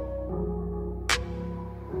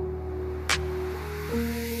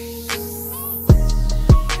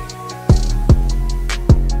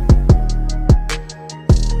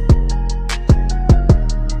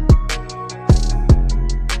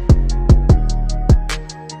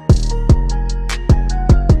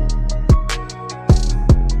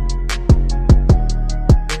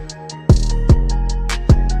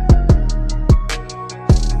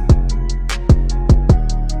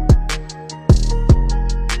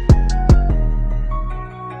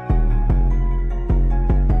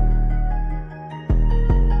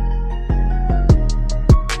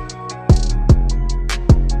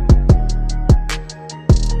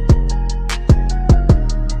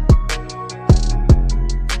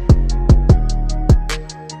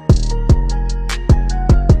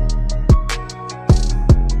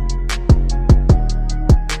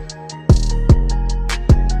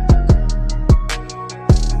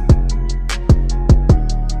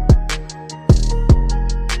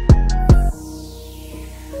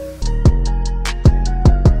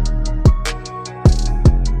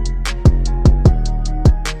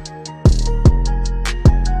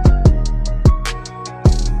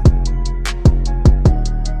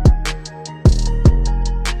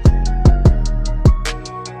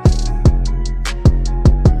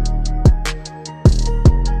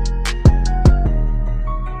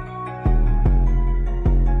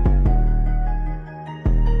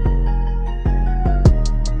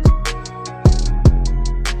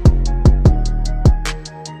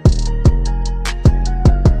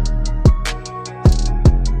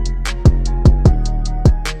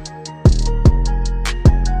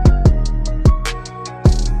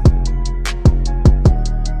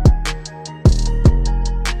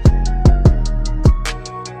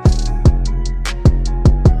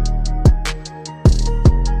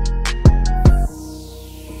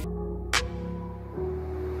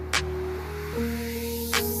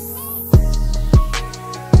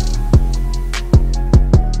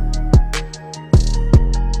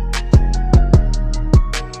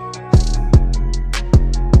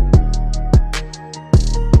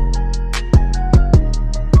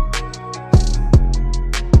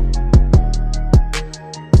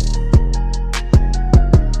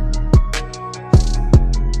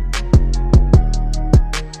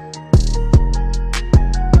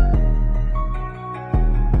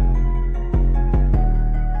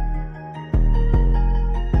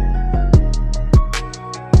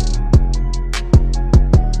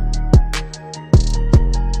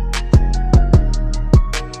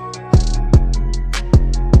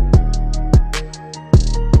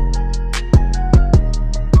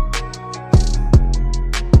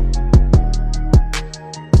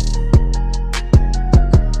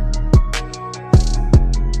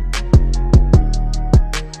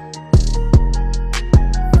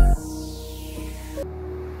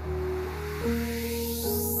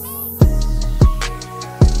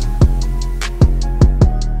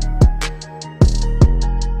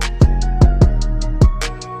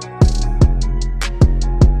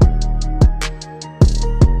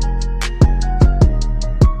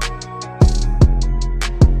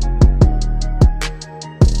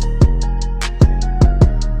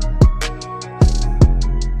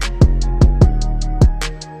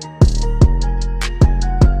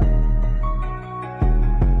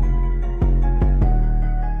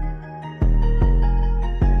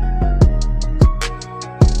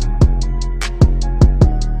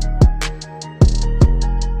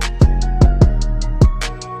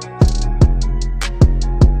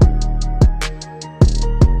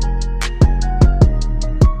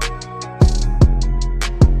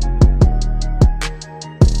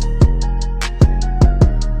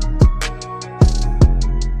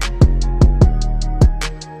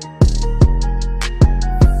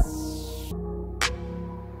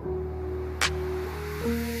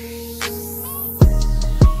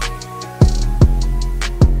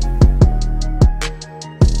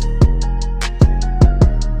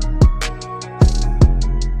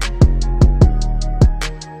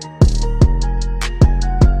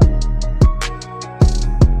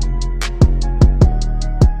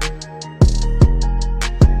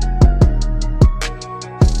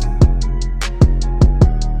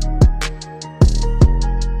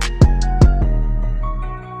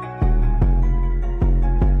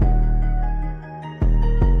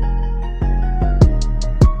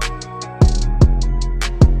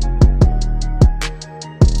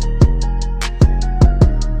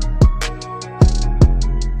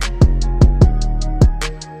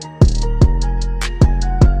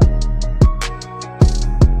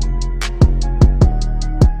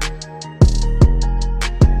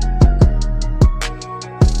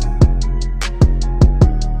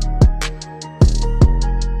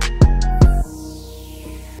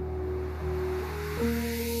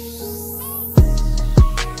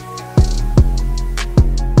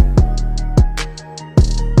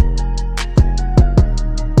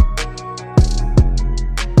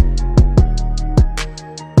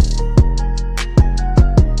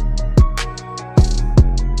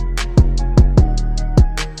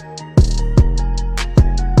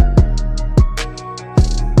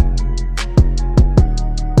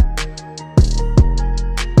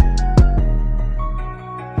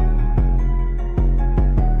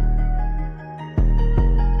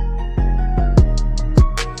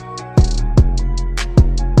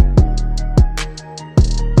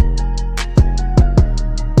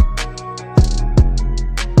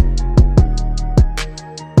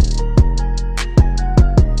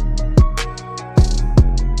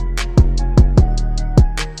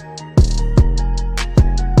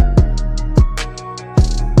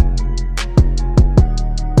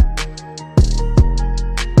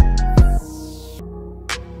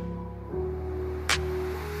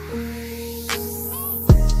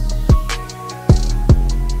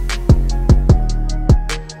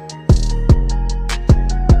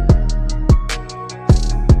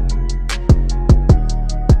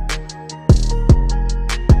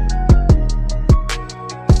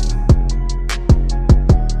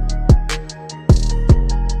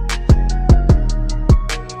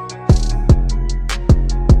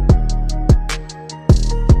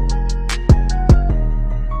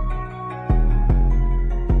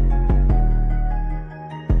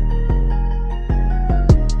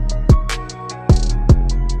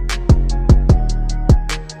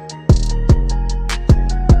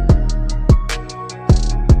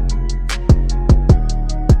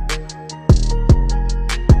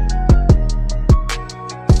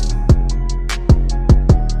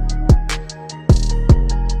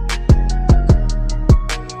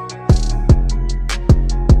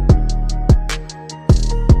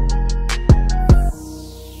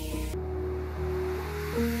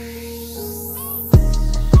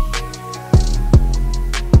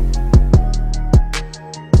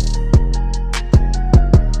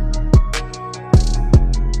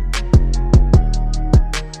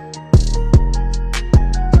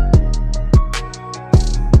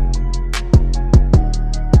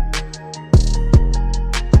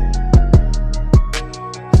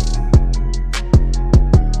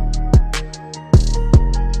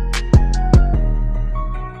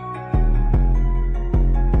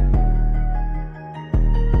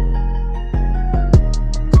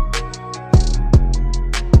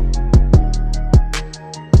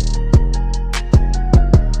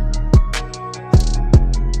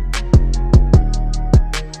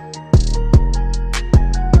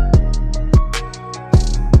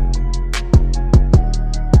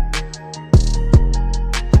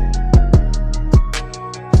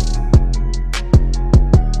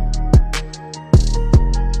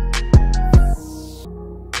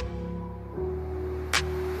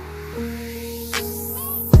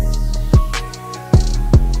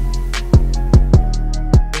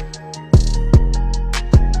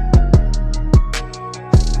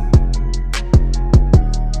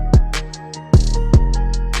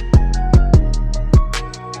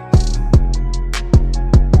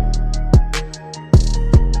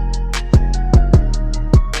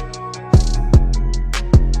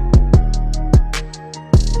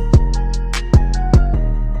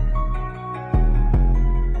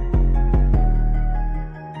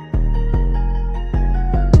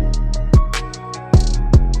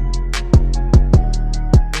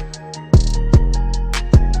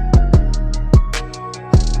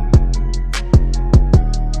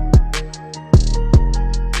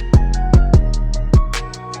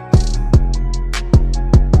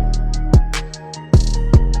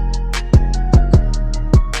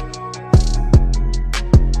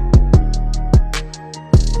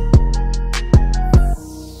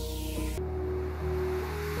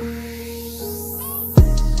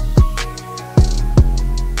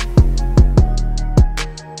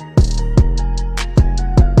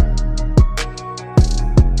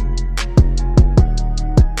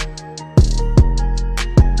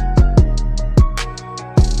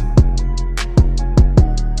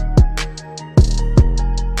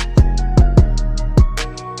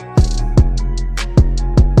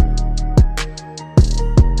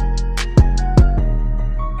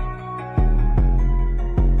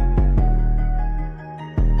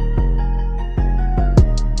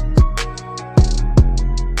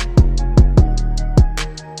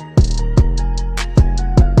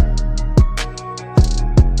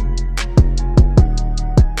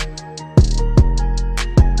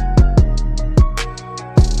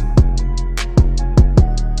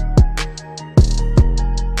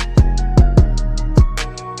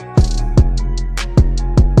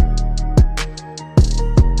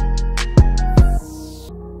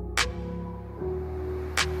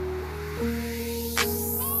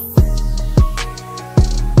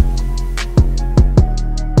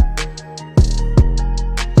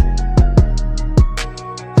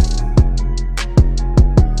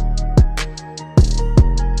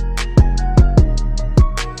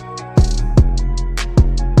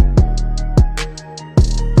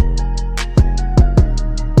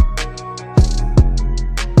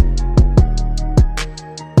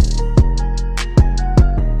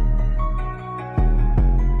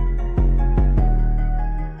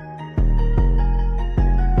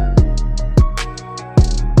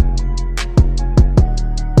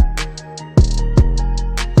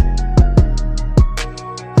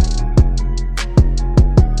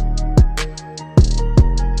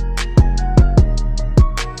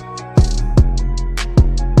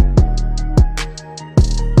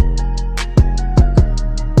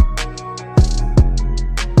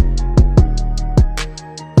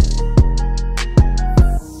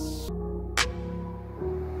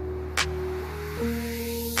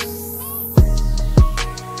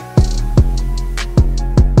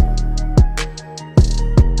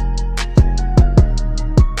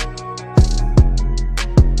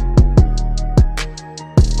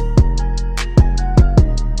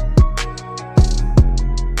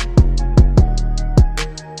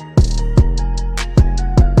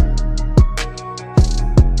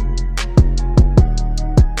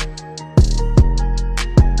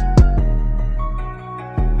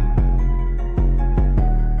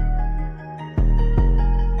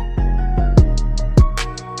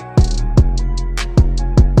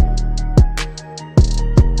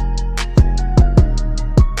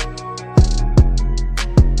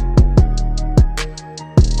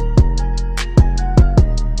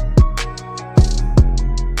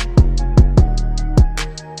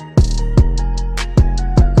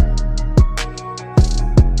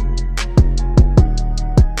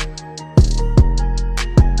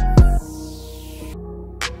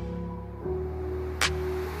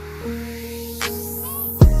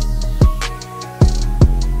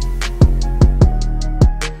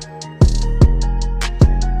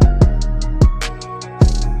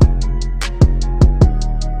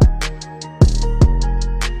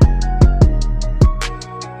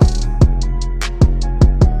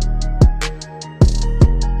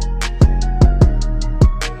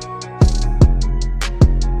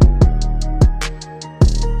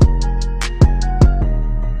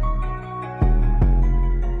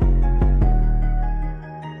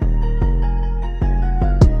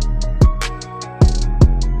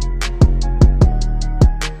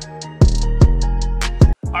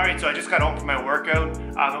 Alright, so I just got home from my workout.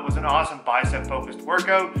 It was an awesome bicep focused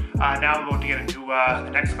workout. Now I'm about to get into the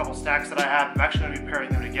next couple snacks that I have. I'm actually going to be pairing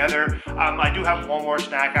them together. I do have one more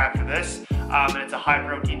snack after this, and it's a high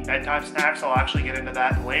protein bedtime snack, so I'll actually get into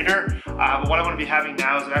that later. But what I'm going to be having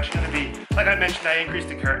now is I'm actually going to be, like I mentioned, I increased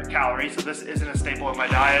the calories, so this isn't a staple of my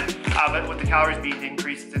diet, but with the calories being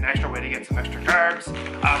increased, it's an extra way to get some extra carbs. So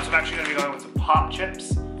I'm actually going to be going with some pop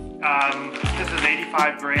chips. This is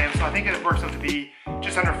 85 grams, so I think it works out to be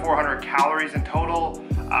just under 400 calories in total,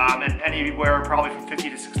 and anywhere probably from 50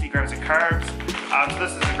 to 60 grams of carbs. So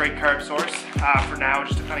this is a great carb source for now,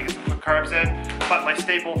 just to kind of get some quick carbs in. But my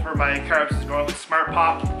staple for my carbs is going with Smart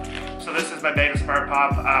Pop. So this is my bag of Smart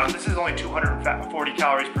Pop. This is only 240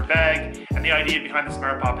 calories per bag, and the idea behind the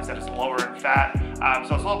Smart Pop is that it's lower in fat,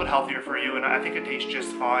 so it's a little bit healthier for you, and I think it tastes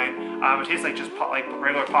just fine. It tastes like just like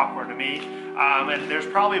regular popcorn to me, and there's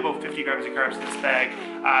probably about 50 grams of carbs in this bag,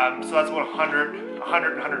 so that's about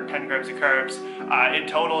 110 grams of carbs in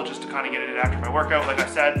total, just to kind of get it in after my workout. Like I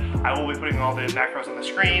said, I will be putting all the macros on the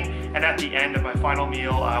screen, and at the end of my final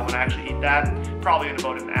meal, when I actually eat that, probably in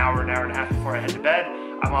about an hour and a half before I head to bed,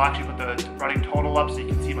 I'll actually put the running total up so you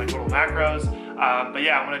can see my total macros. But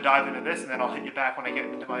yeah, I'm going to dive into this, and then I'll hit you back when I get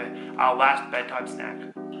into my last bedtime snack.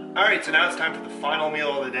 Alright, so now it's time for the final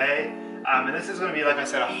meal of the day. And this is going to be, like I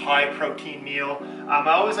said, a high protein meal. I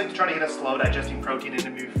always like to try to get a slow digesting protein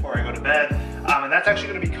into me before I go to bed. And that's actually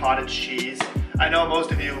going to be cottage cheese. I know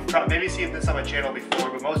most of you maybe seen this on my channel before,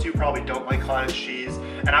 but most of you probably don't like cottage cheese.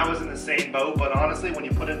 And I was in the same boat, but honestly, when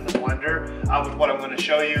you put it in the blender with what I'm going to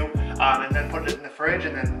show you, and then put it in the fridge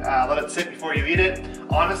and then let it sit before you eat it,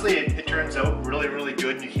 honestly, it turns out really, really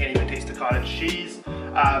good, and you can't even taste the cottage cheese.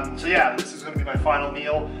 So yeah, this is going to be my final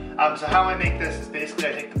meal. So how I make this is basically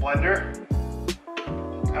I take the blender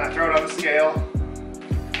and I throw it on the scale.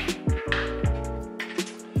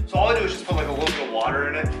 So all I do is just put like a little bit of water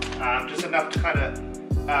in it, just enough to kind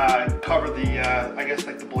of cover the, I guess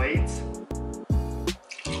like the blades.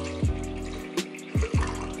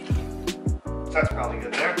 So that's probably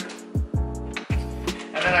good there.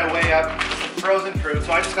 And then I weigh up some frozen fruit.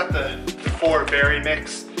 So I just got the 4 berry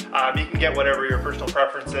mix. You can get whatever your personal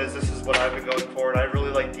preference is. This is what I've been going for, and I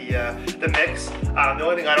really like the mix. The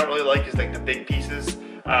only thing I don't really like is like the big pieces,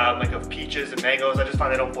 like of peaches and mangoes. I just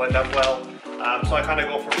find they don't blend up well. So I kind of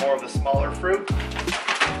go for more of the smaller fruit. So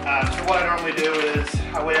what I normally do is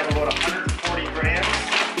I weigh up about 140 grams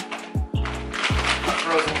of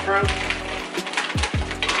frozen fruit.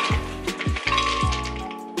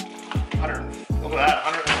 Look at that,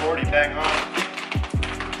 140 bang on.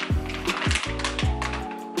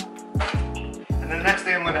 And then the next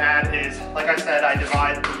thing I'm going to add is, like I said, I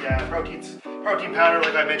divide the protein powder.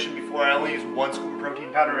 Like I mentioned before, I only use 1 scoop of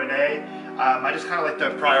protein powder a day. I just kind of like to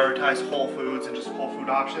prioritize whole foods and just whole food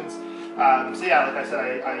options. So yeah, like I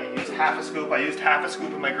said, I use half a scoop. I used half a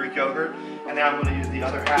scoop in my Greek yogurt, and now I'm going to use the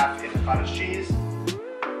other half in the cottage cheese.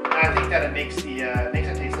 And I think that it makes it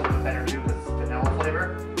taste a little bit better too, because it's vanilla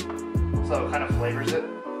flavor. So it kind of flavors it.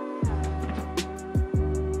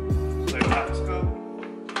 So there's half a scoop.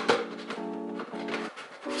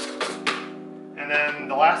 And then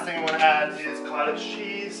the last thing I'm going to add is cottage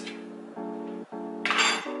cheese.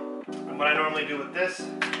 And what I normally do with this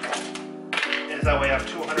is I weigh up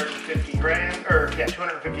 250 grams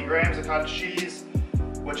of cottage cheese,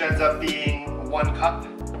 which ends up being 1 cup.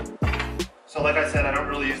 So like I said, I don't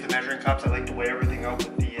really use the measuring cups. I like to weigh everything out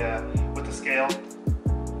with the scale.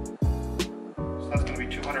 So that's going to be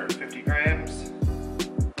 250 grams.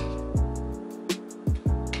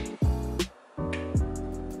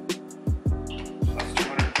 So that's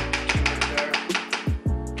 250 right there.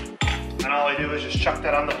 And all I do is just chuck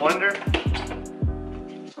that on the blender.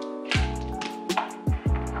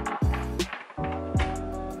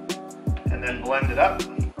 And then blend it up.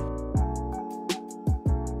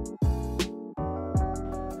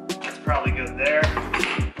 That's probably good there.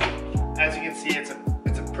 As you can see, it's a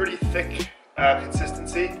pretty thick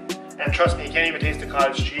consistency, and trust me, you can't even taste the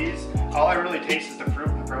cottage cheese. All I really taste is the fruit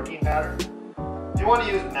and the protein powder. If you want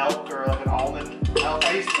to use milk or like an almond milk,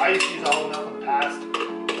 I used to use almond milk in the past.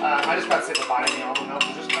 I just got sick of buying the almond milk.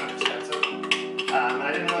 It's just kind of expensive, and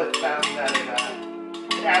I didn't really found that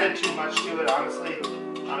it added too much to it, honestly.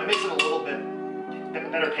 It makes it a little bit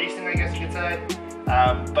better tasting, I guess you could say.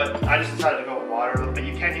 But I just decided to go with water. But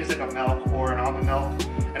you can use like a milk or an almond milk.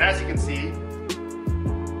 And as you can see,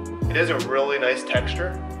 it is a really nice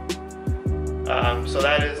texture. So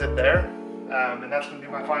that is it there. And that's going to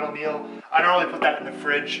be my final meal. I normally put that in the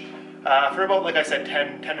fridge for about, like I said,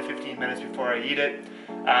 10 to 15 minutes before I eat it.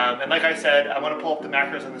 And like I said, I want to pull up the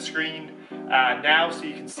macros on the screen now so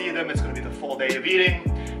you can see them. It's going to be the full day of eating.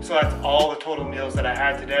 So that's all the total meals that I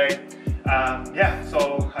had today. Yeah,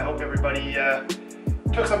 so I hope everybody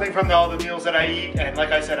took something from all the meals that I eat. And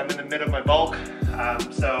like I said, I'm in the mid of my bulk.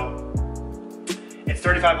 So it's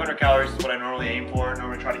 3,500 calories is what I normally aim for,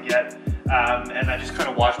 normally try to get. And I just kind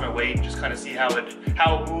of watch my weight and just kind of see how it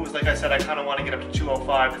moves. Like I said, I kind of want to get up to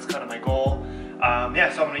 205. That's kind of my goal.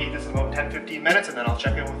 Yeah, so I'm going to eat this in about 10-15 minutes and then I'll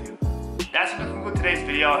check in with you. That's enough with today's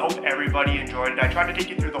video. I hope everybody enjoyed it. I tried to take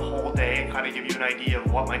you through the whole day and kind of give you an idea of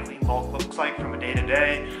what my clean bulk looks like from a day to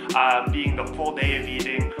day, being the full day of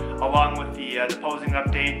eating, along with the posing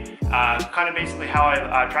update, kind of basically how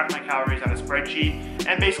I track my calories on a spreadsheet,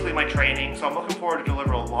 and basically my training. So I'm looking forward to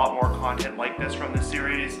deliver a lot more content like this from this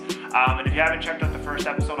series. And if you haven't checked out the first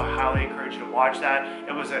episode, I highly encourage you to watch that.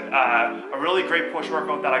 It was a really great push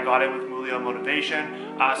workout that I got in with Mulio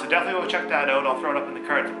Motivation. So definitely go check that out. I'll throw it up in the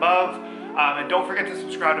cards above. And don't forget to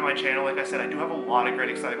subscribe to my channel. Like I said, I do have a lot of great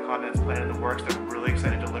exciting content planned in the works that I'm really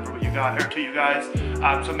excited to deliver to you guys.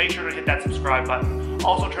 So make sure to hit that subscribe button.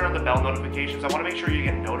 Also turn on the bell notifications. I want to make sure you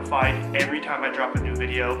get notified every time I drop a new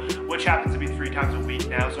video, which happens to be 3 times a week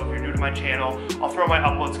now. So if you're new to my channel, I'll throw my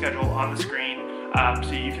upload schedule on the screen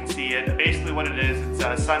so you can see it. Basically what it is,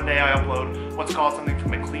 it's Sunday I upload what's called something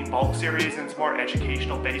from my clean bulk series, and it's more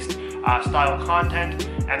educational based style content.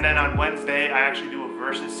 And then on Wednesday I actually do a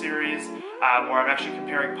versus series where I'm actually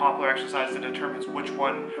comparing popular exercises to determine which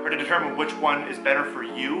one is better for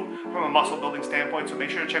you from a muscle building standpoint. So make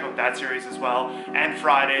sure to check out that series as well. And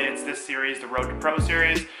Friday, it's this series, the Road to Pro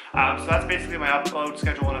series. So that's basically my upload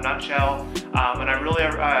schedule in a nutshell. And I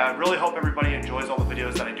really hope everybody enjoys all the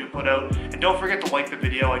videos that I do put out. And don't forget to like the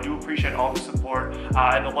video. I do appreciate all the support,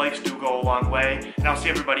 and the likes do go a long way. And I'll see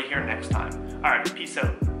everybody here next time. All right, peace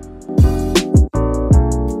out.